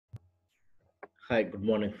Hi, good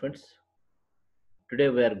morning, friends. Today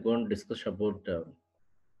we are going to discuss about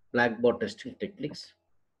blackboard testing techniques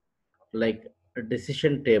like a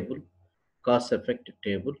decision table, cause effect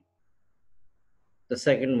table. The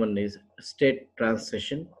second one is state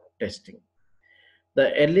transition testing.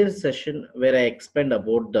 The earlier session where I explained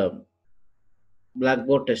about the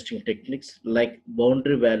blackboard testing techniques like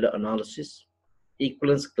boundary value analysis,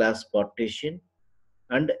 equivalence class partition,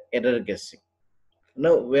 and error guessing.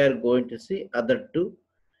 Now we are going to see other two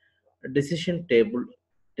decision table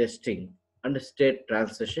testing and state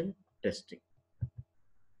transition testing.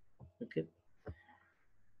 Okay.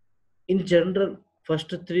 In general,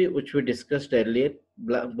 first three which we discussed earlier,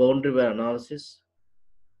 boundary value analysis,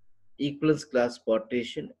 equivalence class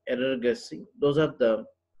partition, error guessing, those are the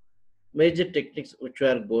major techniques which we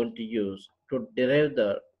are going to use to derive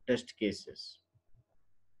the test cases.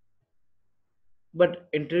 But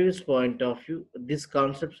interview's point of view, these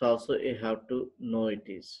concepts also you have to know it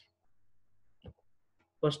is.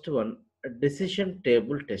 First one, decision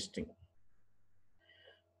table testing.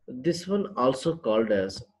 This one also called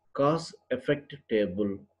as cause effect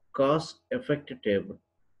table. Cause effect table.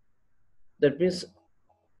 That means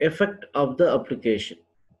effect of the application,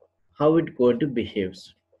 how it going to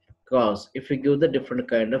behaves. Cause if we give the different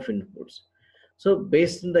kind of inputs. So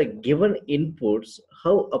based on the given inputs,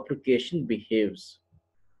 how application behaves.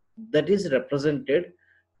 That is represented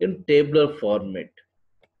in tabular format.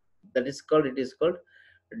 That is called it is called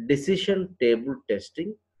decision table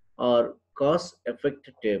testing or cause effect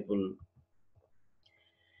table.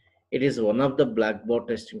 It is one of the blackboard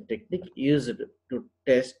testing technique used to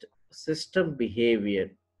test system behavior,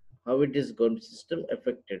 how it is going to system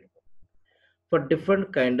affected for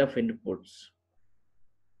different kind of inputs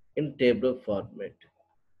in table format.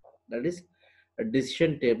 That is a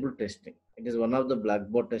decision table testing. It is one of the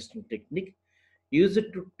blackboard testing technique used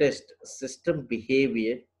to test system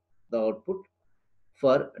behavior, the output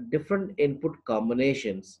for different input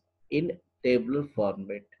combinations in tabular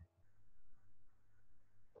format.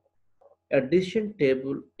 A decision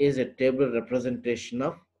table is a table representation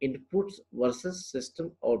of inputs versus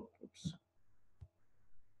system outputs.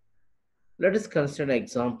 Let us consider an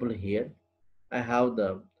example here. I have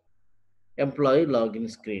the employee login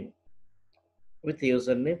screen with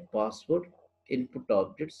username, password, input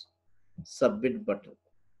objects, submit button.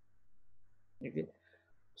 Okay.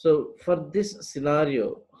 So for this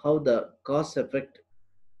scenario, how the cause effect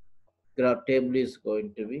graph table is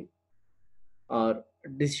going to be or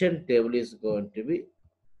decision table is going to be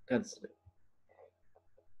considered.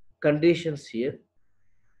 Conditions here.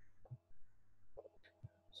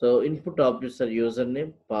 So input objects are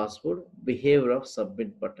username, password, behavior of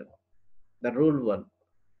submit button. The rule one.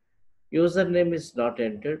 Username is not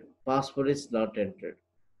entered, password is not entered.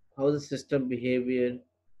 How the system behavior?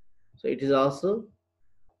 So it is also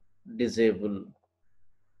disable.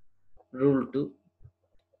 Rule two.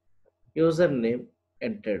 Username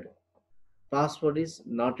entered, password is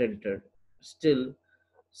not entered. Still,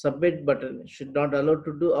 submit button should not allow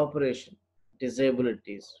to do operation. Disable it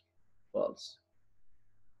is false.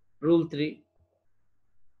 Rule 3.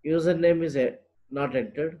 Username is not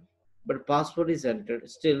entered, but password is entered.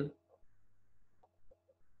 Still,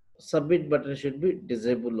 submit button should be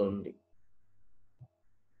disabled only.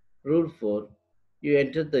 Rule 4. You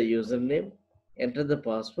enter the username, enter the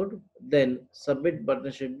password, then submit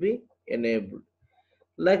button should be enabled.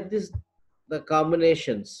 Like this, the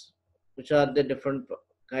combinations, which are the different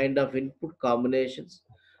kind of input combinations,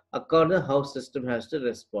 according to how system has to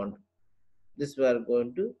respond. This we are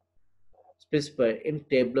going to specify in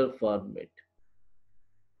tabular format.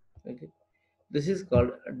 Okay. This is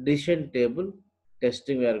called addition table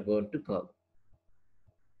testing we are going to call.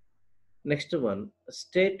 Next one,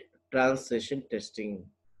 state transition testing.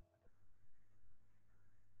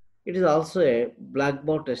 It is also a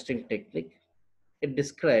blackboard testing technique. It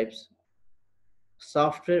describes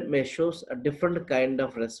software may shows a different kind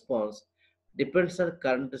of response depends on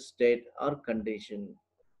current state or condition.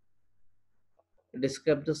 It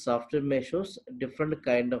describes the software may shows a different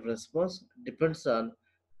kind of response depends on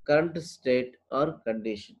current state or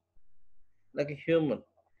condition. Like a human,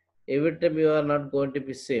 every time you are not going to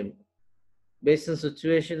be same. Based on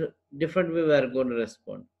situation, different way we are going to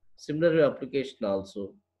respond. Similar application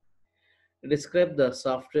also. Describe the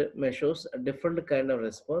software measures a different kind of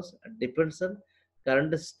response depends on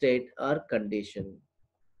current state or condition.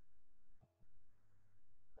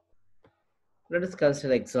 Let us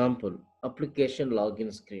consider example application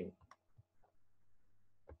login screen.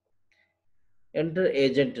 Enter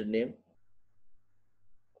agent name,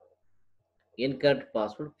 incorrect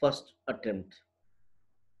password, first attempt.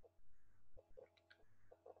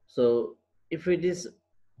 So If it is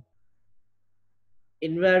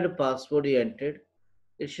invalid password you entered,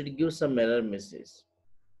 it should give some error message.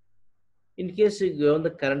 In case you give on the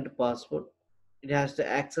current password, it has to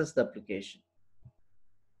access the application.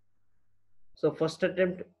 So first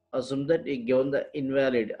attempt, assume that you given the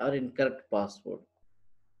invalid or incorrect password.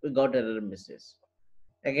 We got error message.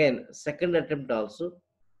 Again, second attempt also,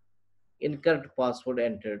 incorrect password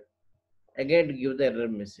entered. Again, give the error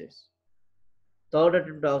message. Third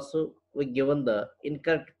attempt also, we given the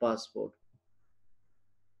incorrect password,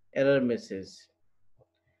 error message.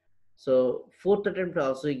 So fourth attempt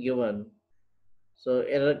also given, so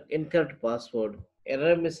error incorrect password,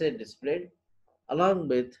 error message displayed, along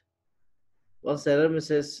with once error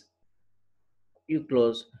message you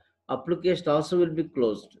close, application also will be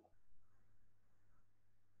closed.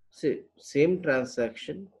 See, same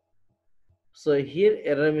transaction. So here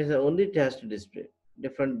error message only it has to display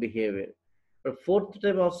different behavior. But fourth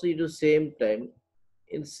time also you do same time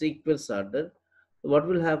in sequence order. What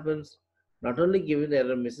will happen? Not only giving the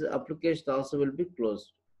error message, application also will be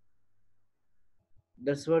closed.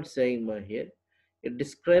 That's what saying my here. It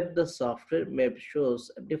describes the software map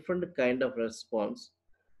shows a different kind of response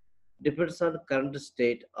depends on current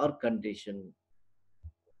state or condition.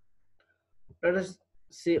 Let us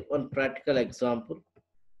see one practical example.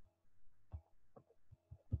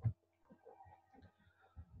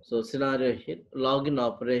 So scenario here, login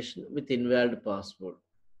operation with invalid password.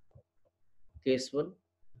 Case 1,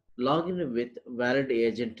 login with valid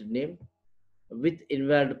agent name with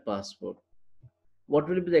invalid password. What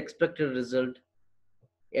will be the expected result?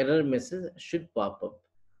 Error message should pop up.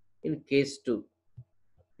 In case 2,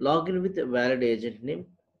 login with valid agent name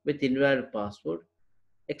with invalid password.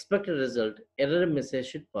 Expected result, error message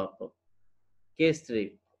should pop up. Case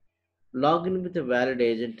 3, login with a valid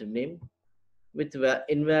agent name with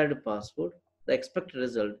invalid password. The expected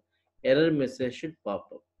result, error message should pop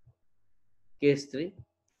up. Case 3,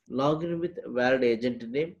 login with valid agent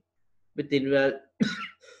name with invalid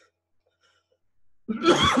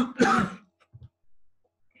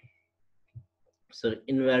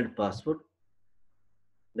invalid password.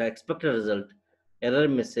 The expected result, error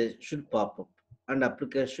message should pop up and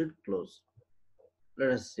application should close.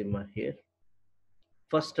 Let us see here.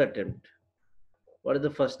 First attempt. What is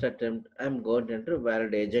the first attempt? I am going to enter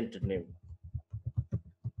valid agent name.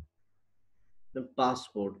 The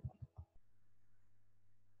password,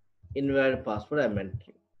 invalid password I am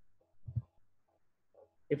entering.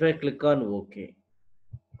 If I click on OK,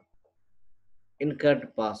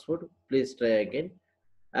 incorrect password, please try again.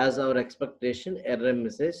 As our expectation, error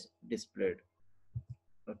message displayed.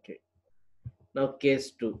 Okay. Now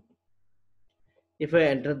case 2. If I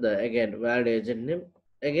enter the again valid agent name,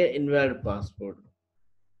 again invalid password.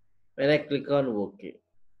 When I click on OK,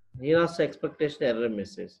 here also expectation error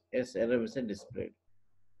message. Yes, error message displayed.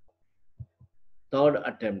 Third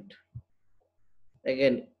attempt.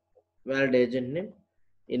 Again valid agent name,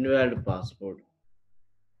 invalid password.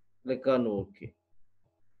 Click on OK.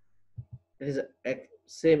 It is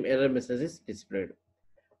same error message is displayed.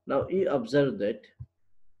 Now you observe that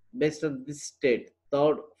based on this state,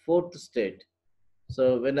 third, fourth state.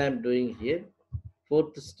 So when I'm doing here,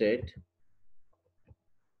 fourth state,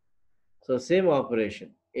 so same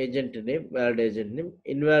operation, agent name, valid agent name,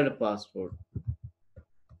 invalid password.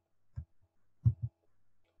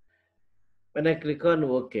 When I click on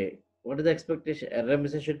OK, what is the expectation? Error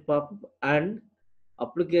message should pop up and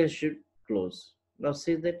application should close. Now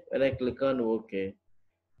see that when I click on OK,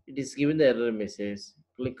 it is given the error message.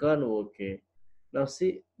 Click on OK. Now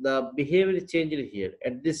see the behavior is changed here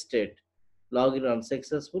at this state. Login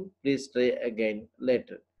unsuccessful. Please try again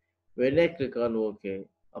later. When I click on OK,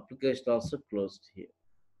 application also closed here.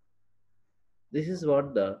 This is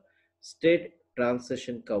what the state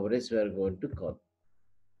transition coverage we are going to call.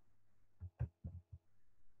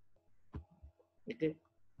 Okay.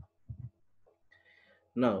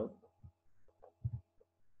 Now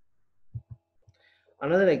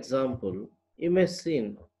another example you may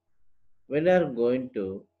see when you are going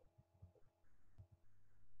to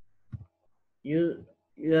you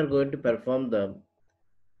you are going to perform the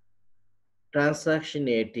transaction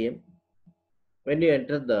ATM. When you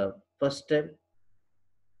enter the first time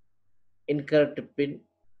incorrect pin,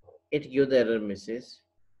 it give the error message.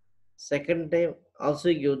 Second time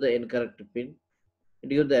also give the incorrect pin, it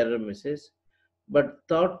give the error message. But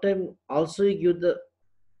third time also you give the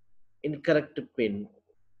incorrect pin,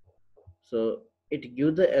 so it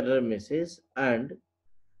give the error message, and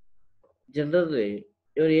generally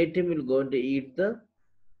your ATM will go to eat the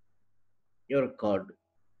your card.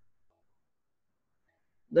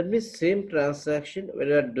 That means same transaction when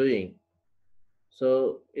you are doing.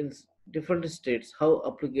 So in different states, how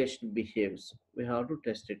application behaves. We have to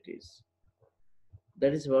test it is.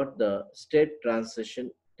 That is what the state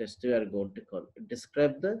transition test we are going to call.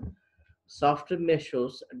 Describe the software may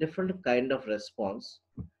shows a different kind of response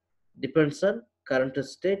depends on current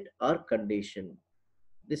state or condition.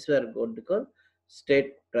 This we are going to call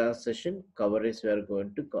state transition coverage we are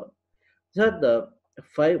going to call. So the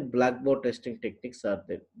five blackboard testing techniques are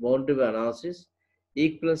there. Boundary analysis,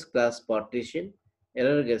 equivalence class partition,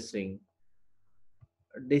 error guessing,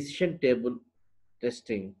 decision table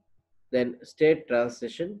testing, then state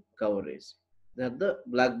transition coverage. They are the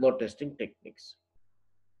blackboard testing techniques.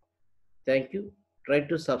 Thank you. Try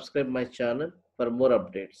to subscribe my channel for more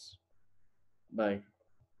updates. Bye.